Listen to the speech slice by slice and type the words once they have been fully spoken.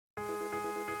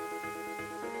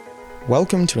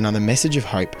Welcome to another message of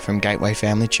hope from Gateway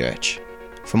Family Church.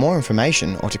 For more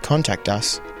information or to contact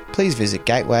us, please visit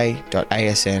gateway.asn.au.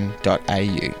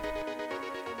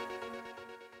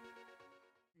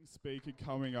 Speaker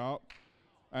coming up,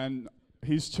 and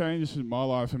he's changed my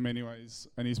life in many ways,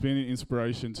 and he's been an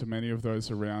inspiration to many of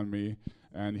those around me,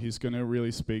 and he's going to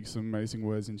really speak some amazing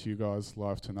words into you guys'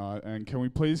 life tonight. And can we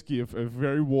please give a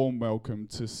very warm welcome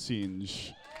to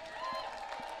Sinj.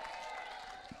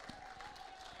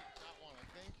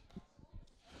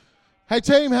 Hey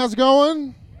team, how's it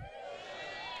going?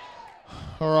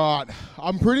 All right,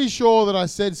 I'm pretty sure that I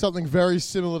said something very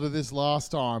similar to this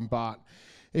last time, but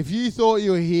if you thought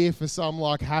you were here for some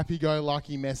like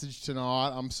happy-go-lucky message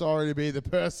tonight, I'm sorry to be the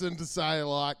person to say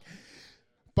like,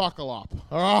 buckle up,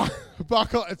 all right?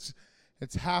 Buckle, it's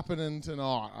happening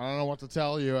tonight. I don't know what to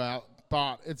tell you,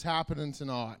 but it's happening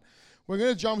tonight. We're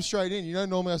going to jump straight in. You know,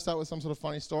 normally I start with some sort of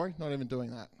funny story. Not even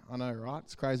doing that. I know, right?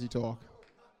 It's crazy talk.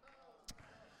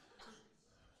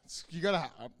 You gotta,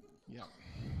 yeah.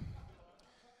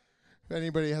 If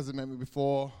anybody hasn't met me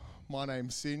before, my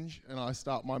name's Sinj, and I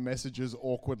start my messages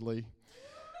awkwardly.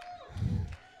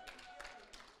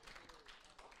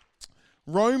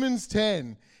 Romans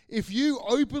 10. If you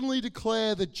openly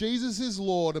declare that Jesus is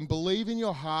Lord and believe in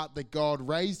your heart that God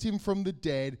raised him from the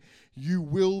dead, you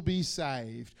will be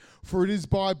saved. For it is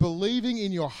by believing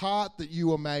in your heart that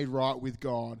you are made right with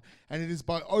God, and it is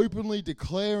by openly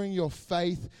declaring your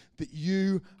faith that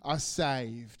you are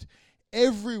saved.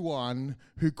 Everyone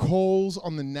who calls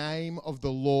on the name of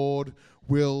the Lord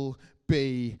will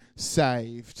be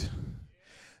saved.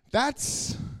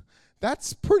 That's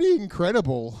pretty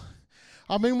incredible.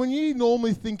 I mean, when you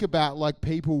normally think about like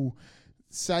people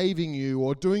saving you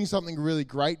or doing something really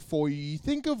great for you, you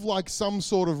think of like some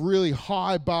sort of really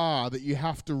high bar that you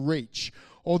have to reach,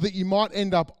 or that you might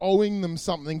end up owing them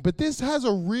something. But this has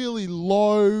a really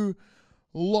low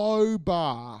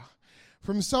bar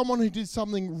from someone who did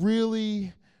something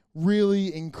really,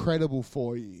 really incredible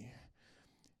for you.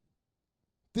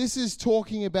 This is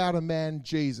talking about a man,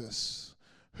 Jesus,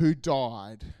 who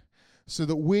died so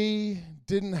that we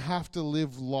didn't have to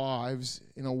live lives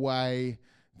in a way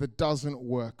that doesn't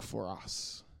work for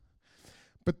us.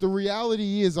 But the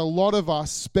reality is a lot of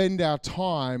us spend our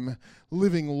time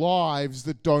living lives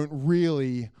that don't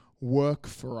really work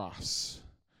for us.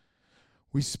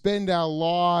 We spend our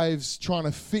lives trying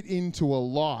to fit into a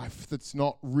life that's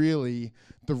not really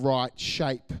the right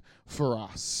shape for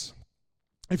us.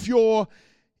 If you're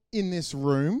in this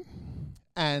room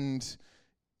and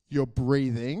you're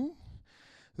breathing,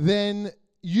 then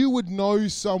you would know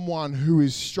someone who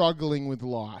is struggling with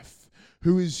life,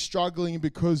 who is struggling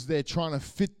because they're trying to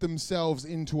fit themselves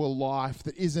into a life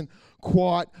that isn't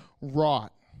quite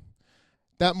right.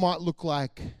 That might look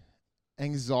like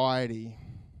anxiety.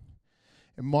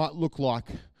 It might look like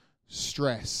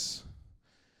stress.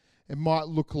 It might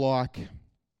look like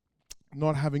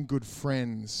not having good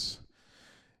friends.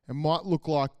 It might look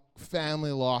like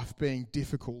family life being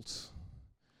difficult.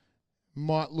 It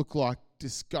might look like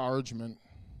discouragement.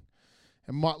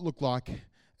 It might look like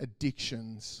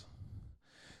addictions.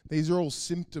 These are all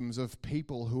symptoms of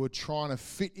people who are trying to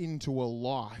fit into a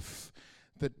life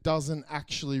that doesn't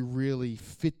actually really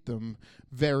fit them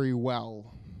very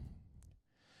well.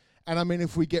 And I mean,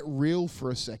 if we get real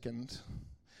for a second,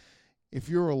 if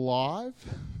you're alive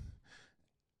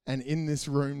and in this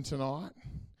room tonight,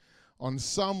 on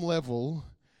some level,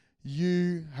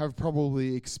 you have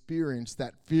probably experienced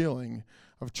that feeling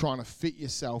of trying to fit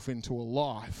yourself into a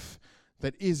life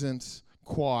that isn't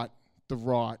quite the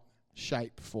right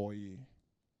shape for you.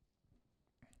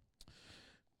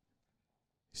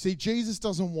 See, Jesus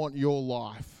doesn't want your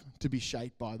life to be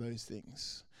shaped by those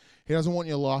things. He doesn't want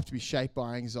your life to be shaped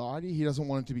by anxiety. He doesn't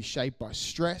want it to be shaped by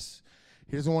stress.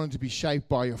 He doesn't want it to be shaped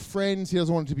by your friends. He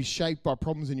doesn't want it to be shaped by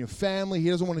problems in your family. He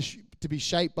doesn't want it to be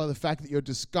shaped by the fact that you're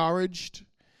discouraged.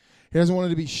 He doesn't want it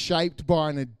to be shaped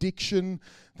by an addiction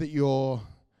that you're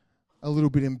a little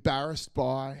bit embarrassed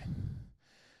by.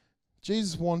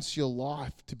 Jesus wants your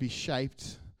life to be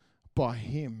shaped by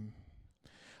him.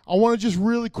 I want to just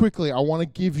really quickly, I want to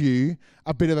give you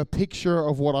a bit of a picture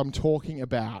of what I'm talking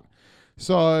about.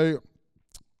 So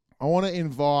I want to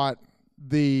invite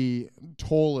the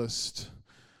tallest,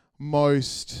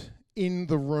 most in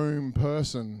the room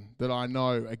person that I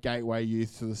know at Gateway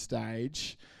Youth to the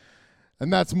stage.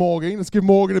 And that's Morgan. Let's give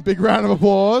Morgan a big round of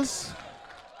applause.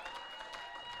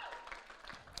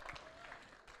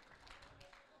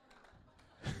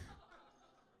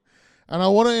 And I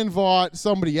want to invite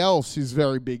somebody else who's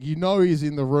very big. You know he's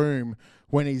in the room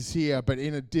when he's here, but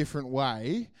in a different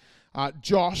way.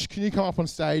 Josh, can you come up on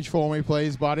stage for me,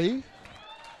 please, buddy?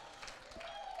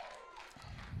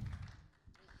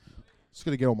 Just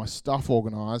got to get all my stuff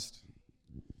organised.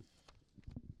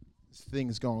 This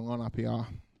thing's going on up here.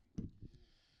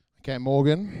 Okay,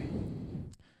 Morgan.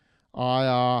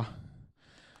 I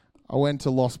went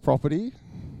to Lost Property.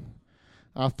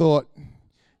 I thought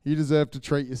you deserve to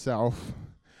treat yourself.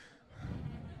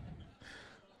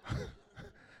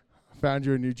 Found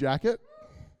you a new jacket.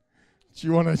 Do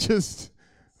you want to just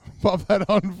pop that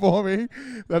on for me?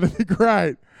 That'd be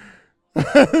great.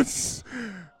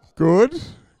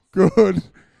 Good.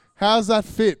 How's that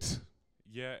fit?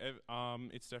 Yeah,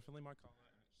 it's definitely my colour.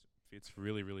 It fits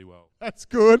really, really well. That's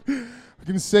good. I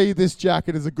can see this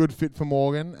jacket is a good fit for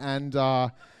Morgan, and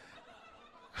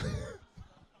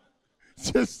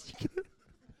just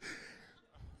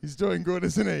he's doing good,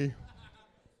 isn't he?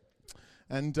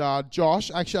 And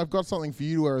Josh, actually, I've got something for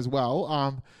you to wear as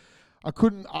well.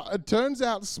 It turns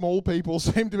out small people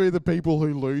seem to be the people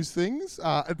who lose things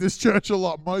at this church a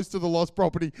lot. Most of the Lost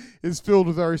Property is filled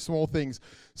with very small things.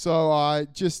 So I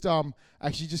just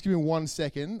give me 1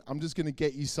 second. I'm just going to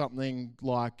get you something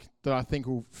like that I think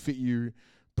will fit you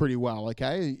pretty well.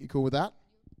 Okay, you cool with that?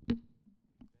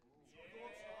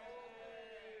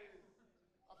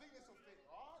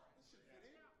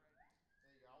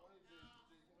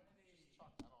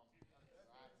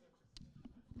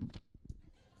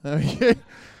 Okay.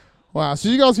 Wow, so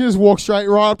you guys can just walk straight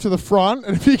right up to the front,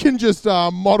 and if you can just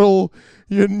model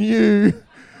your new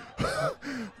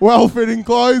well-fitting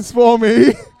clothes for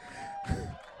me,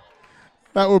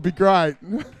 that would be great.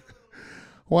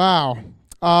 Wow.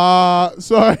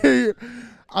 So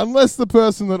unless the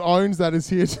person that owns that is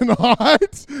here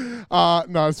tonight,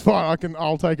 no, it's fine.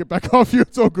 I'll take it back off you.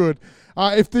 It's all good.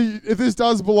 If this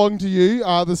does belong to you,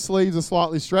 the sleeves are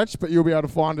slightly stretched, but you'll be able to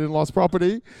find it in Lost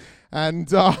Property.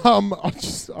 And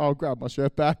I'll grab my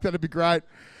shirt back. That'd be great.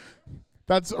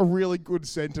 That's a really good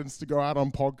sentence to go out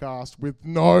on podcast with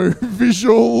no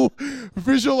visual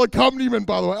accompaniment,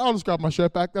 by the way. I'll just grab my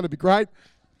shirt back. That'd be great.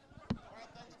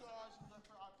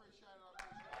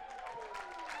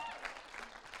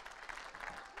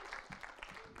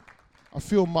 I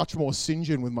feel much more St.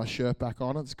 John with my shirt back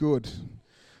on. It's good.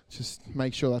 Just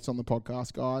make sure that's on the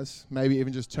podcast, guys. Maybe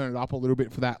even just turn it up a little bit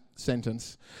for that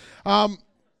sentence.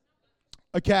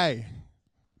 Okay,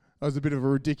 that was a bit of a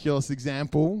ridiculous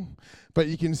example, but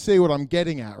you can see what I'm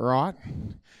getting at, right?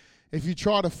 If you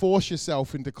try to force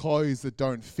yourself into clothes that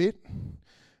don't fit,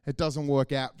 it doesn't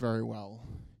work out very well.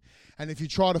 And if you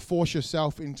try to force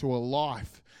yourself into a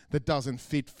life that doesn't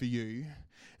fit for you,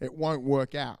 it won't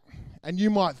work out. And you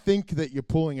might think that you're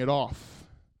pulling it off.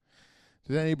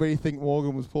 Did anybody think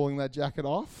Morgan was pulling that jacket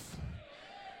off?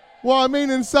 Well, I mean,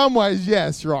 in some ways,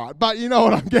 yes, right. But you know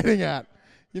what I'm getting at.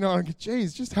 You know,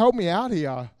 geez, just help me out here.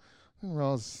 I didn't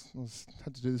realize I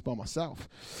had to do this by myself.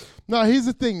 No, here's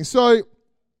the thing. So,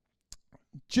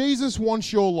 Jesus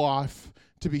wants your life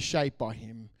to be shaped by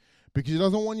him because he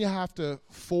doesn't want you to have to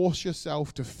force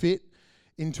yourself to fit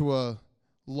into a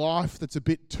life that's a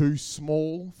bit too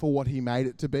small for what he made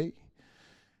it to be.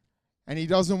 And he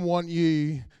doesn't want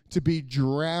you to be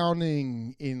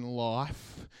drowning in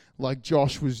life like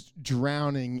Josh was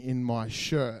drowning in my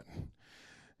shirt.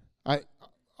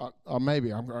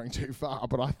 Maybe I'm going too far,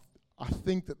 but I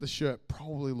think that the shirt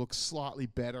probably looks slightly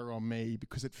better on me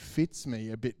because it fits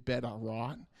me a bit better,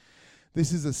 right?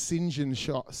 This is a St.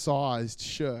 John-sized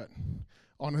shirt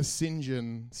on a St.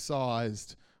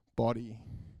 John-sized body.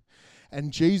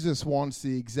 And Jesus wants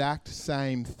the exact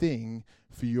same thing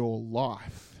for your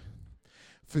life.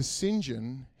 For St.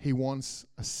 John, he wants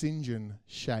a St.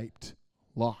 John-shaped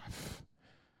life.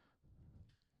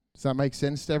 Does that make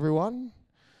sense to everyone?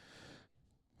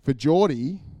 For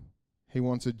Geordie, he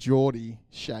wants a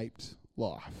Geordie-shaped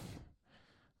life.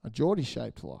 A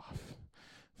Geordie-shaped life.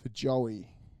 For Joey,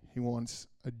 he wants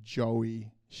a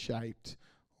Joey-shaped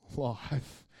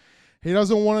life. He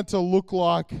doesn't want it to look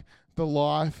like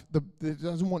he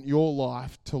doesn't want your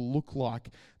life to look like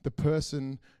the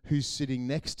person who's sitting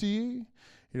next to you.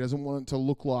 He doesn't want it to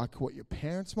look like what your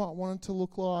parents might want it to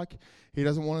look like. He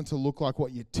doesn't want it to look like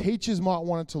what your teachers might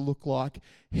want it to look like.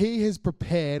 He has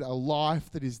prepared a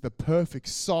life that is the perfect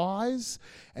size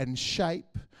and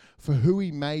shape for who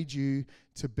he made you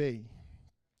to be.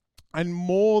 And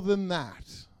more than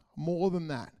that,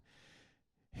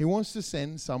 he wants to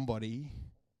send somebody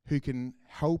who can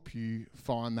help you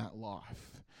find that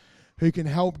life, who can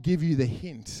help give you the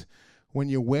hint when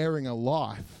you're wearing a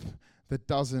life that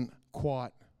doesn't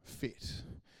quite fit.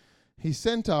 He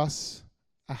sent us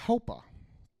a helper.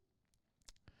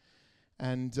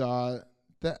 And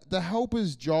the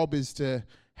helper's job is to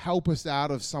help us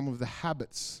out of some of the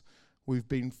habits we've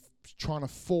been trying to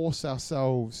force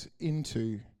ourselves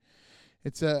into.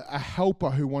 It's a helper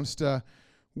who wants to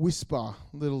whisper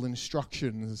little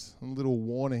instructions and little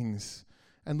warnings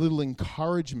and little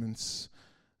encouragements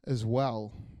as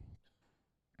well.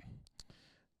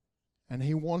 And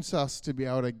he wants us to be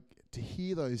able to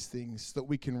hear those things so that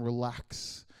we can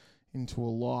relax into a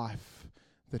life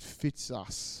that fits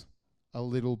us a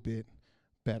little bit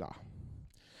better.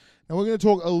 Now we're going to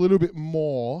talk a little bit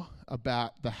more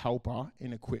about the helper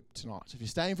in Equip tonight. So if you're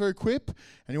staying for Equip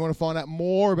and you want to find out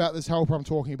more about this helper I'm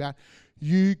talking about,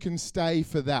 you can stay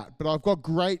for that. But I've got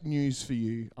great news for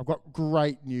you. I've got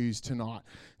great news tonight.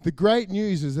 The great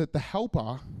news is that the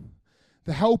helper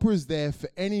is there for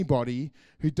anybody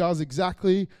who does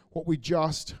exactly what we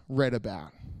just read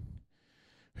about.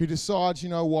 Who decides, you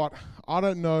know what, I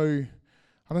don't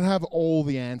have all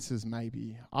the answers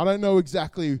maybe. I don't know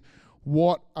exactly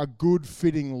what a good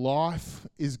fitting life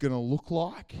is going to look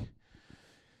like.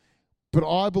 But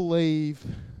I believe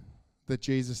that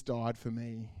Jesus died for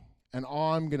me. And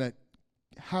I'm going to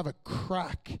have a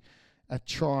crack at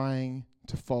trying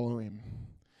to follow him.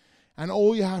 And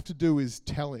all you have to do is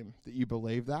tell him that you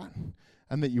believe that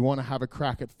and that you want to have a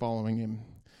crack at following him.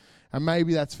 And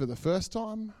maybe that's for the first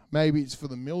time. Maybe it's for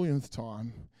the millionth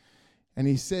time. And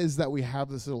he says that we have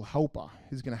this little helper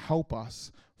who's going to help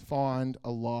us find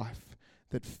a life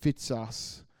that fits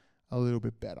us a little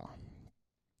bit better.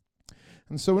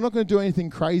 And so we're not going to do anything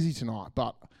crazy tonight,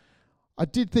 but I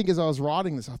did think as I was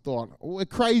writing this, I thought, we're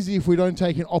crazy if we don't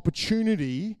take an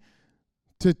opportunity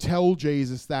to tell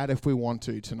Jesus that if we want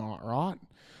to tonight, right?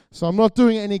 So I'm not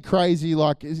doing any crazy,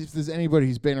 like if there's anybody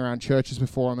who's been around churches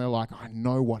before and they're like, I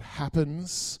know what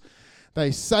happens.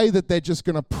 They say that they're just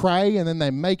going to pray and then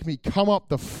they make me come up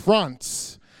the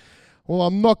front. Well,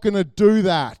 I'm not going to do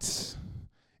that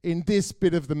in this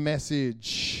bit of the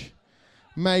message.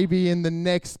 Maybe in the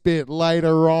next bit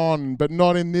later on, but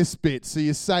not in this bit. So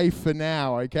you're safe for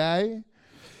now, okay?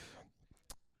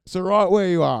 So right where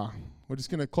you are, we're just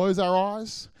going to close our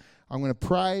eyes. I'm going to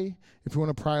pray. If you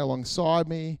want to pray alongside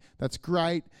me, that's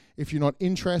great. If you're not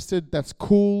interested, that's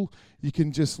cool. You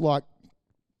can just I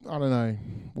don't know,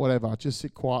 whatever. Just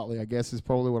sit quietly, I guess, is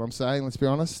probably what I'm saying. Let's be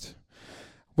honest.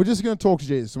 We're just going to talk to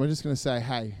Jesus. And we're just going to say,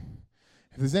 hey,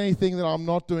 if there's anything that I'm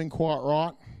not doing quite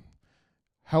right,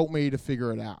 help me to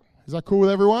figure it out. Is that cool with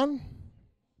everyone?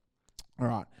 All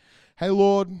right. Hey,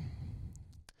 Lord,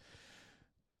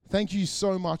 thank you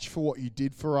so much for what you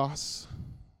did for us.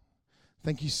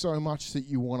 Thank you so much that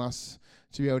you want us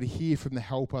to be able to hear from the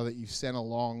helper that you've sent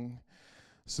along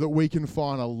so that we can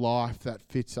find a life that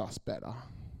fits us better.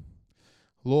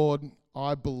 Lord,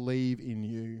 I believe in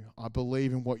you. I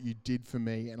believe in what you did for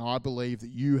me, and I believe that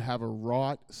you have a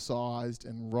right-sized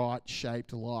and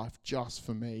right-shaped life just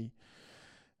for me.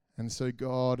 And so,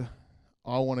 God,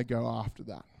 I want to go after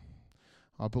that.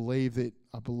 I believe that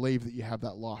you have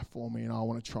that life for me, and I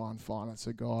want to try and find it.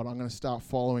 So, God, I'm going to start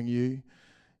following you,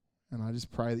 and I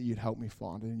just pray that you'd help me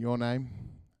find it. In your name,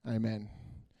 amen.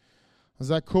 Was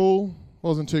that cool?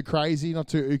 Wasn't too crazy, not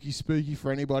too ooky spooky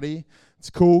for anybody. It's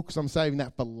cool because I'm saving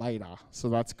that for later, so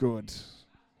that's good.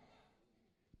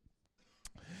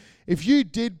 If you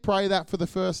did pray that for the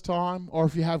first time, or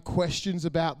if you have questions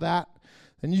about that,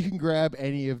 then you can grab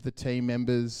any of the team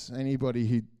members, anybody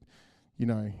who,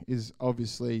 is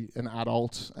obviously an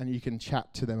adult, and you can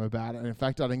chat to them about it. And in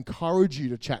fact, I'd encourage you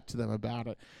to chat to them about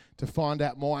it, to find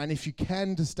out more. And if you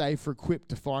can, to stay for Equip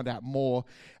to find out more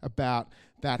about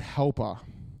that helper.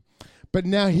 But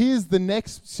now here's the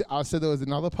next. I said there was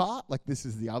another part. Like, this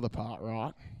is the other part,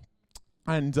 right?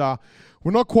 And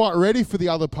we're not quite ready for the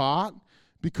other part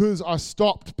because I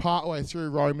stopped partway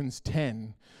through Romans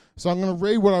 10. So I'm going to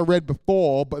read what I read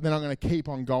before, but then I'm going to keep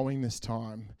on going this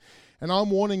time. And I'm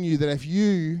warning you that if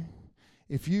you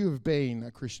have been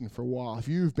a Christian for a while, if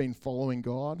you've been following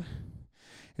God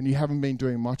and you haven't been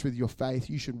doing much with your faith,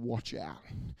 you should watch out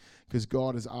because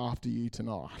God is after you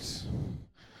tonight.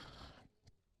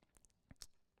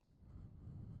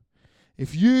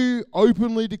 If you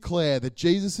openly declare that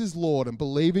Jesus is Lord and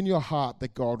believe in your heart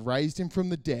that God raised him from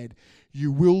the dead,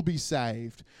 you will be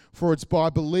saved. For it's by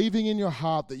believing in your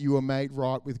heart that you are made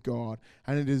right with God,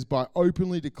 and it is by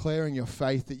openly declaring your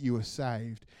faith that you are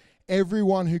saved.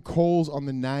 Everyone who calls on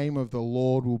the name of the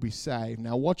Lord will be saved.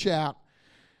 Now watch out.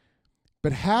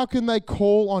 But how can they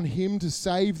call on him to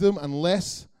save them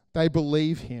unless they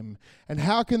believe him? And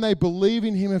how can they believe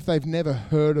in him if they've never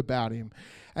heard about him?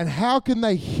 And how can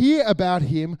they hear about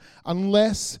him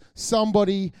unless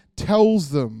somebody tells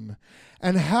them?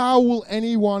 And how will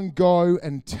anyone go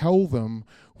and tell them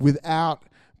without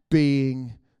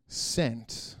being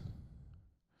sent?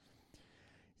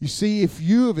 You see, if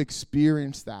you have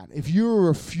experienced that, if you're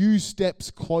a few steps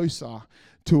closer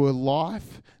to a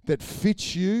life that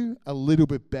fits you a little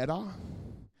bit better,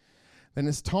 then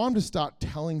it's time to start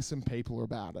telling some people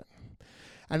about it.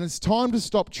 And it's time to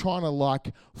stop trying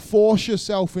to force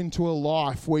yourself into a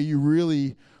life where you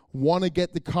really want to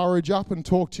get the courage up and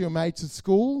talk to your mates at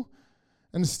school,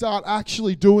 and start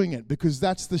actually doing it, because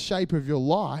that's the shape of your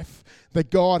life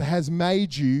that God has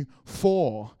made you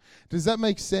for. Does that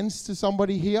make sense to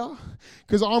somebody here?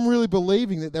 Because I'm really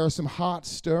believing that there are some hearts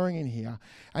stirring in here.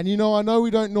 And I know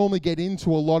we don't normally get into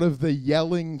a lot of the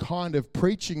yelling kind of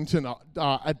preaching tonight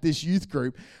at this youth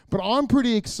group, but I'm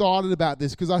pretty excited about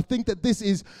this, because I think that this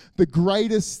is the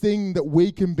greatest thing that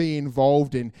we can be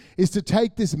involved in, is to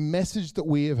take this message that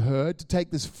we have heard, to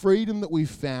take this freedom that we've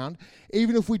found,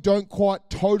 even if we don't quite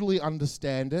totally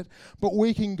understand it, but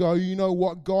we can go, you know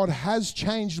what, God has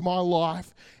changed my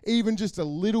life even just a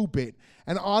little bit.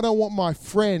 And I don't want my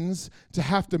friends to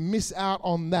have to miss out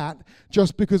on that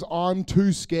just because I'm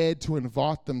too scared to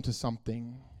invite them to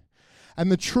something.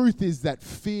 And the truth is that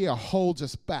fear holds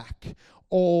us back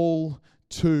all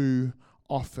too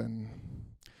often.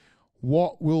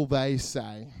 What will they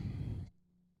say?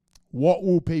 What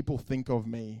will people think of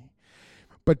me?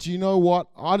 But do you know what?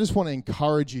 I just want to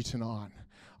encourage you tonight.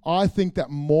 I think that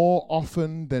more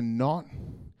often than not,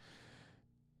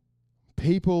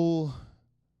 people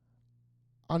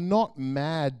are not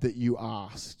mad that you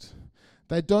asked.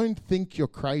 They don't think you're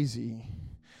crazy.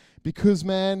 Because,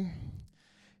 man,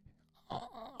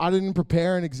 I didn't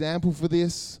prepare an example for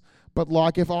this, but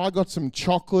if I got some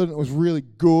chocolate and it was really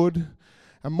good,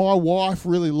 and my wife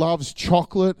really loves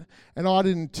chocolate, and I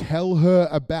didn't tell her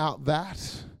about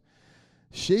that,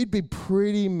 she'd be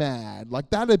pretty mad.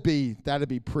 That'd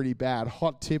be pretty bad.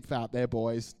 Hot tip out there,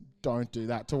 boys. Don't do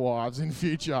that to wives in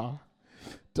future.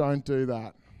 Don't do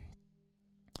that.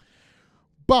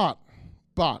 But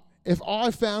if I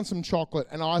found some chocolate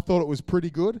and I thought it was pretty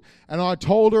good, and I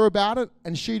told her about it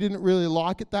and she didn't really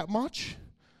like it that much,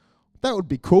 that would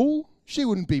be cool. She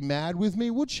wouldn't be mad with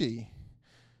me, would she?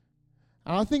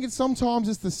 And I think sometimes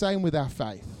it's the same with our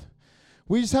faith.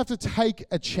 We just have to take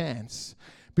a chance.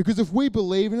 Because if we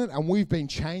believe in it and we've been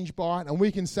changed by it, and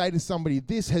we can say to somebody,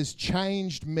 this has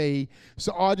changed me,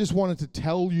 so I just wanted to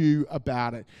tell you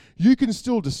about it. You can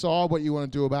still decide what you want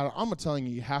to do about it. I'm not telling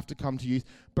you have to come to youth,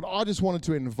 but I just wanted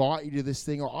to invite you to this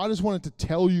thing, or I just wanted to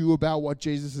tell you about what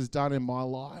Jesus has done in my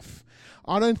life.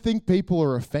 I don't think people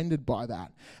are offended by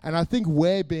that. And I think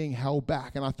we're being held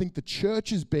back. And I think the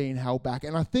church is being held back.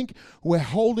 And I think we're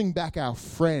holding back our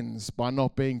friends by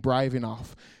not being brave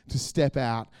enough to step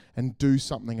out and do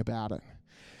something about it.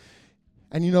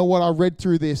 And you know what? I read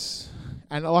through this.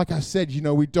 And like I said,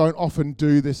 we don't often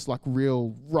do this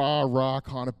real rah-rah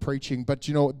kind of preaching. But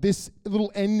this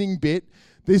little ending bit,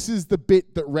 this is the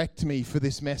bit that wrecked me for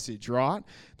this message, right?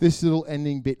 This little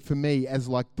ending bit for me as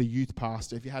the youth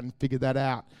pastor, if you hadn't figured that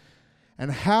out.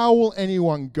 And how will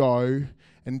anyone go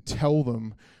and tell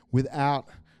them without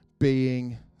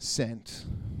being sent?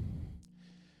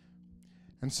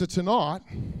 And so tonight,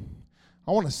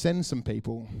 I want to send some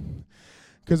people.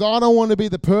 Because I don't want to be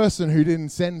the person who didn't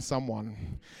send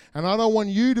someone. And I don't want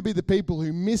you to be the people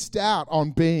who missed out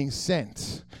on being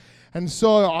sent. And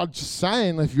so I'm just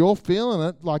saying, if you're feeling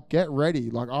it, get ready.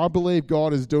 I believe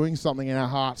God is doing something in our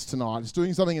hearts tonight. It's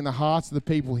doing something in the hearts of the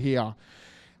people here.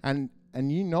 And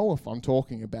you know if I'm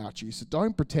talking about you. So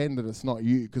don't pretend that it's not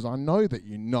you, because I know that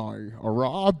you know. All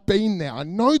right? I've been there. I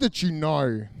know that you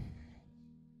know.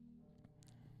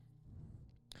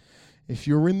 If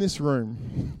you're in this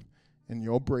room and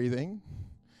you're breathing,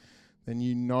 then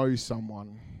you know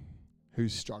someone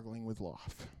who's struggling with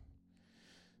life.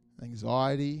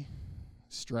 Anxiety,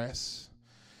 stress,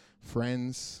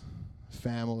 friends,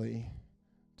 family,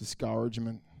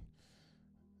 discouragement,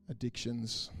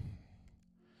 addictions.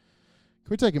 Can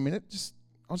we take a minute?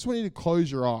 I just want you to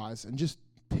close your eyes and just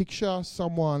picture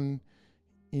someone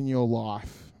in your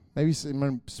life, maybe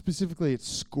specifically at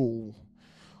school,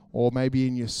 or maybe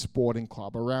in your sporting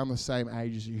club, around the same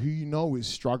age as you, who you know is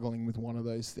struggling with one of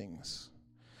those things.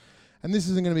 And this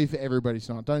isn't going to be for everybody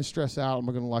tonight. Don't stress out. I'm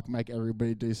not going to make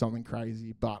everybody do something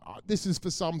crazy. But this is for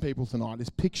some people tonight. Is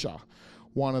picture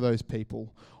one of those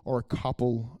people or a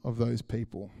couple of those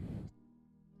people.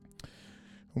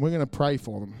 And we're going to pray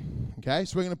for them. Okay?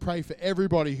 So we're going to pray for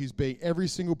everybody every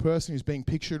single person who's being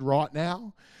pictured right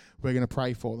now. We're going to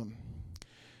pray for them.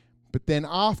 But then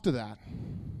after that,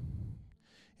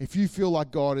 if you feel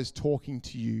like God is talking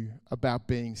to you about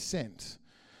being sent,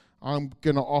 I'm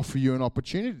going to offer you an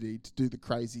opportunity to do the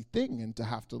crazy thing and to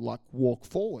have to walk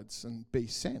forwards and be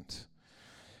sent.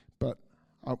 But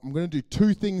I'm going to do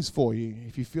two things for you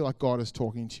if you feel like God is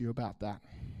talking to you about that.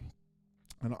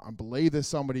 And I believe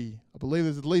there's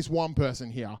at least one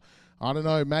person here. I don't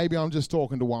know, maybe I'm just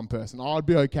talking to one person. I'd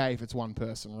be okay if it's one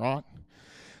person, right?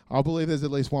 I believe there's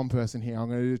at least one person here. I'm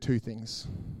going to do two things.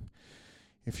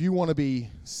 If you want to be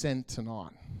sent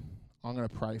tonight, I'm going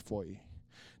to pray for you.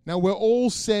 Now, we're all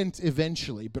sent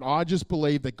eventually, but I just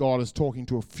believe that God is talking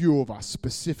to a few of us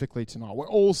specifically tonight. We're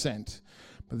all sent,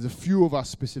 but there's a few of us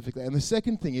specifically. And the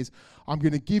second thing is, I'm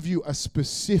going to give you a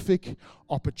specific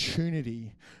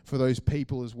opportunity for those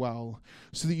people as well,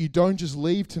 so that you don't just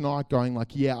leave tonight going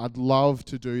like, yeah, I'd love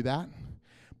to do that,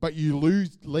 but you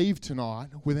leave tonight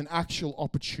with an actual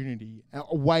opportunity,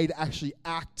 a way to actually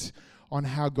act on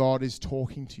how God is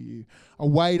talking to you, a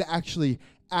way to actually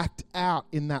act out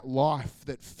in that life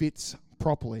that fits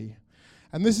properly.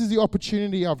 And this is the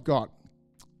opportunity I've got.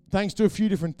 Thanks to a few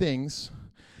different things,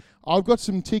 I've got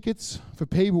some tickets for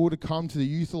people to come to the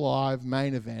Youth Alive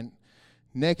main event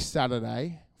next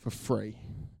Saturday for free.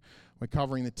 We're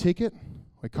covering the ticket,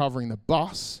 we're covering the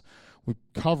bus, we're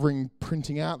covering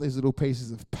printing out these little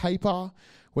pieces of paper,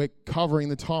 we're covering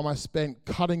the time I spent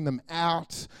cutting them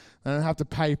out. I don't have to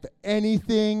pay for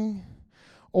anything.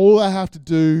 All I have to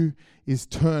do is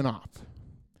turn up.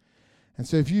 And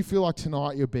so if you feel like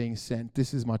tonight you're being sent,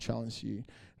 this is my challenge to you.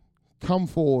 Come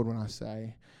forward when I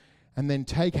say, and then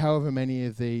take however many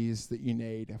of these that you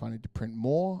need. If I need to print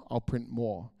more, I'll print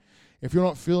more. If you're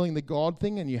not feeling the God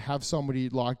thing and you have somebody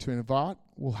you'd like to invite,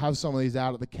 we'll have some of these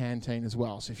out at the canteen as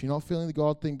well. So if you're not feeling the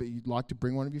God thing but you'd like to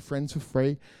bring one of your friends for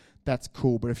free, that's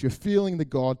cool. But if you're feeling the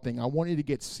God thing, I want you to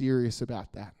get serious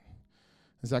about that.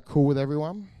 Is that cool with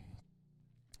everyone?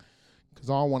 Because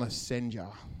I want to send you.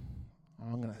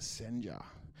 I'm going to send you.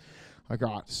 Okay,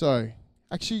 right. So,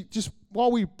 actually, just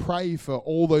while we pray for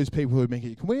all those people who are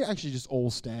making it, can we actually just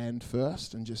all stand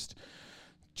first and just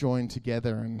join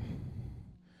together? And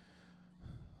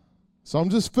so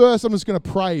I'm just going to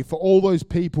pray for all those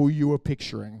people you were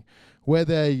picturing,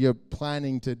 whether you're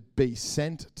planning to be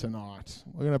sent tonight.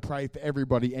 We're going to pray for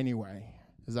everybody anyway.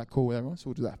 Is that cool with everyone?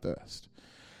 So we'll do that first.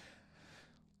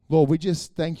 Lord, we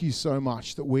just thank you so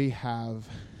much that we have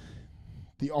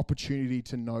the opportunity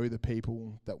to know the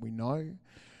people that we know.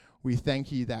 We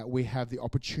thank you that we have the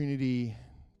opportunity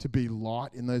to be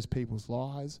light in those people's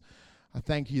lives. I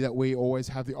thank you that we always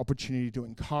have the opportunity to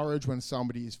encourage when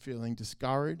somebody is feeling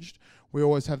discouraged. We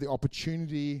always have the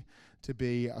opportunity to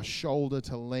be a shoulder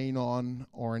to lean on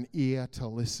or an ear to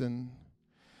listen.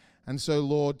 And so,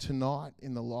 Lord, tonight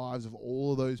in the lives of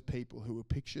all of those people who were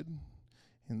pictured,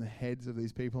 in the heads of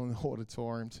these people in the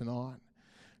auditorium tonight,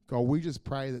 God, we just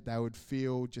pray that they would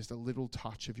feel just a little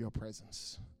touch of your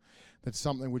presence, that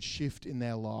something would shift in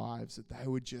their lives, that they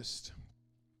would just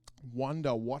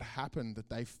wonder what happened, that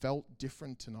they felt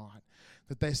different tonight,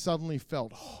 that they suddenly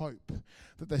felt hope,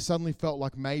 that they suddenly felt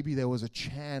like maybe there was a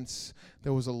chance,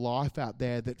 there was a life out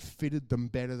there that fitted them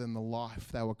better than the life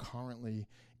they were currently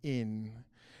in.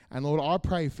 And Lord, I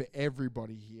pray for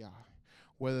everybody here,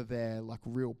 whether they're like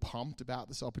real pumped about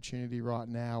this opportunity right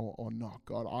now or not.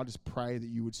 God, I just pray that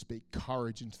you would speak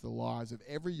courage into the lives of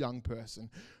every young person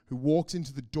who walks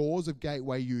into the doors of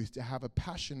Gateway Youth to have a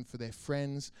passion for their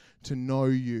friends, to know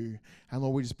you. And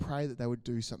Lord, we just pray that they would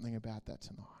do something about that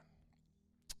tonight.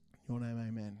 In your name,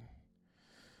 amen.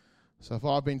 So if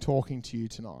I've been talking to you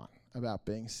tonight about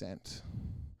being sent,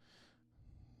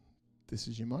 this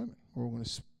is your moment. We're all going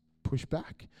to push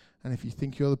back. And if you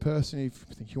think you're the person, if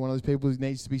you think you're one of those people who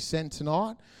needs to be sent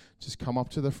tonight, just come up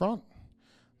to the front.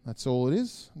 That's all it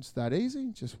is. It's that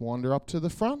easy. Just wander up to the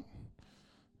front.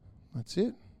 That's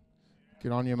it.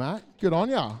 Good on you, Matt. Good on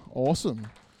you. Awesome.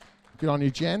 Good on you,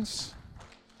 gents.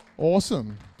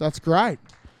 Awesome. That's great.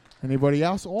 Anybody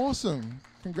else? Awesome.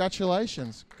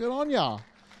 Congratulations. Good on ya.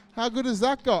 How good has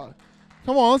that got?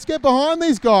 Come on, let's get behind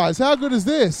these guys. How good is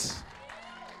this?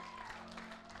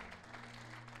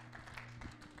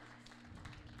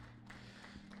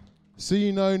 So,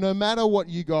 you know, no matter what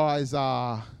you guys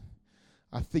are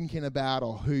thinking about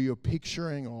or who you're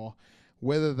picturing or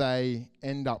whether they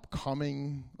end up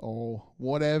coming or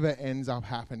whatever ends up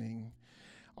happening,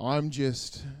 I'm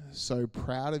just so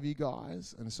proud of you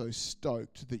guys and so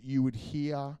stoked that you would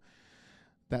hear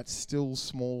that still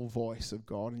small voice of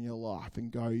God in your life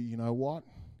and go, you know what?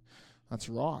 That's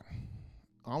right.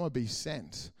 I'm going to be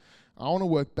sent. I want to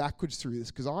work backwards through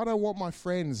this because I don't want my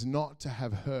friends not to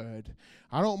have heard.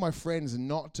 I don't want my friends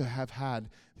not to have had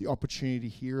the opportunity to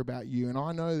hear about you. And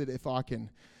I know that if I can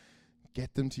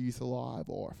get them to Youth Alive,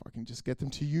 or if I can just get them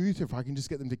to youth, or if I can just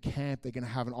get them to camp, they're going to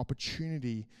have an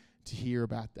opportunity to hear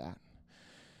about that.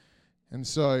 And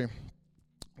so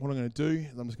what I'm going to do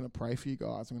is I'm just going to pray for you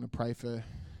guys. I'm going to pray for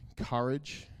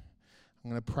courage.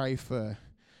 I'm going to pray for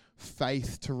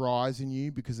faith to rise in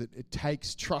you, because it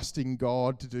takes trusting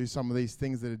God to do some of these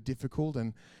things that are difficult,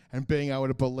 and being able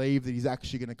to believe that he's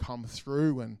actually going to come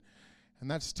through. And And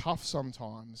that's tough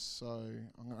sometimes. So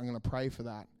I'm going to pray for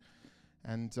that.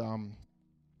 And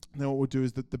then what we'll do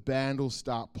is that the band will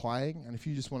start playing. And if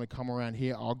you just want to come around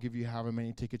here, I'll give you however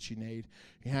many tickets you need.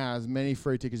 You have as many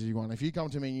free tickets as you want. If you come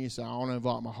to me and you say, I want to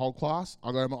invite my whole class,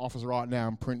 I'll go to my office right now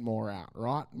and print more out,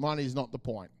 right? Money's not the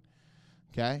point.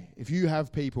 Okay? If you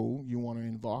have people you want to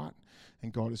invite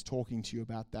and God is talking to you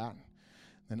about that,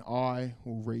 then I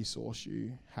will resource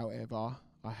you however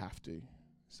I have to.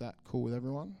 Is that cool with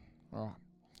everyone? All right.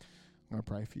 I'm going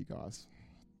to pray for you guys.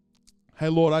 Hey,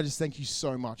 Lord, I just thank you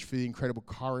so much for the incredible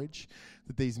courage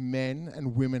that these men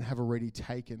and women have already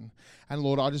taken. And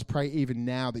Lord, I just pray even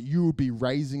now that you would be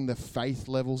raising the faith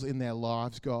levels in their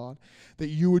lives, God, that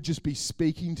you would just be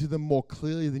speaking to them more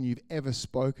clearly than you've ever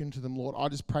spoken to them, Lord. I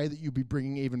just pray that you'll be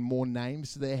bringing even more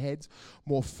names to their heads,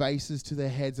 more faces to their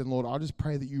heads. And Lord, I just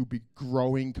pray that you will be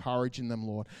growing courage in them,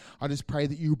 Lord. I just pray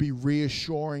that you will be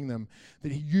reassuring them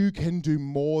that you can do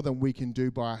more than we can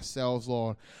do by ourselves,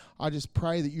 Lord. I just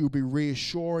pray that you will be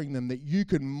reassuring them that you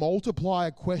can multiply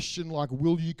a question like,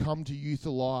 will you come to Youth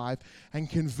Alive, and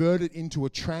convert it into a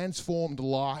transformed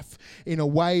life in a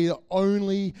way that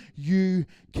only you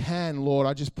can, Lord.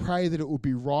 I just pray that it will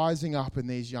be rising up in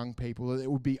these young people, that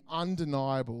it would be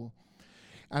undeniable.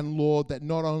 And Lord, that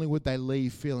not only would they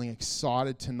leave feeling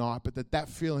excited tonight, but that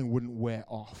feeling wouldn't wear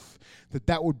off,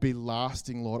 that would be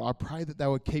lasting, Lord. I pray that they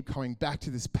would keep coming back to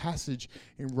this passage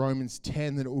in Romans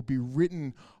 10, that it would be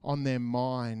written on their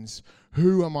minds.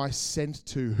 Who am I sent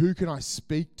to? Who can I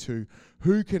speak to?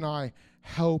 Who can I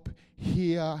help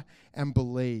hear and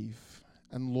believe?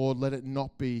 And Lord, let it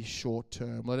not be short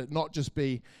term. Let it not just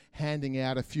be handing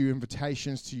out a few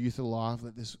invitations to Youth Alive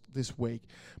this week.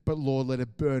 But Lord, let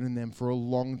it burn in them for a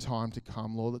long time to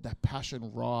come, Lord. Let that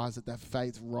passion rise, let that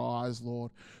faith rise,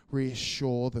 Lord.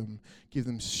 Reassure them. Give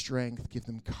them strength. Give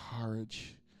them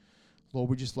courage. Lord,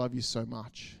 we just love you so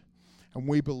much. And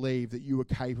we believe that you are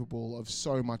capable of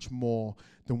so much more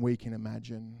than we can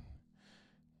imagine.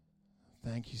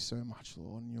 Thank you so much,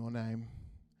 Lord. In your name,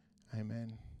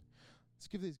 amen. Let's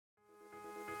give these.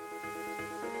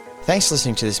 Thanks for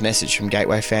listening to this message from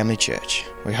Gateway Family Church.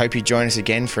 We hope you join us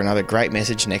again for another great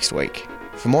message next week.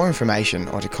 For more information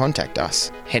or to contact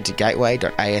us, head to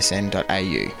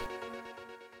gateway.asn.au.